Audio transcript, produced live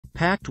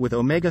Packed with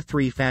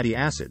omega-3 fatty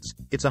acids,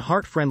 it's a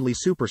heart-friendly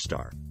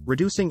superstar,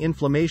 reducing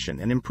inflammation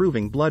and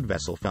improving blood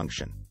vessel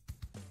function.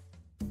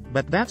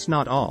 But that's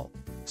not all.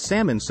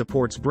 Salmon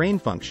supports brain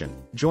function,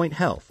 joint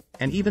health,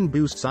 and even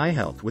boosts eye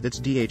health with its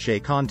DHA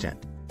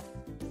content.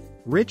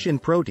 Rich in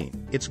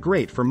protein, it's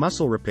great for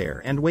muscle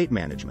repair and weight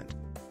management.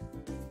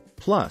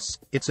 Plus,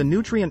 it's a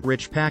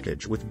nutrient-rich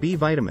package with B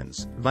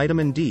vitamins,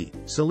 vitamin D,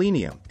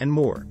 selenium, and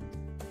more.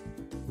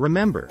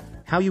 Remember,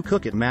 how you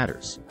cook it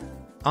matters.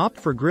 Opt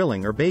for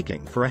grilling or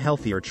baking for a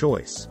healthier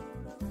choice.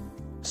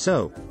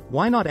 So,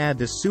 why not add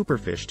this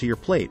superfish to your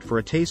plate for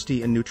a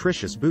tasty and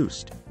nutritious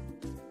boost?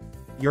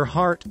 Your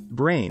heart,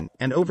 brain,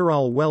 and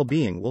overall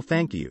well-being will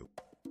thank you.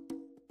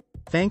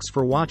 Thanks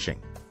for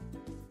watching.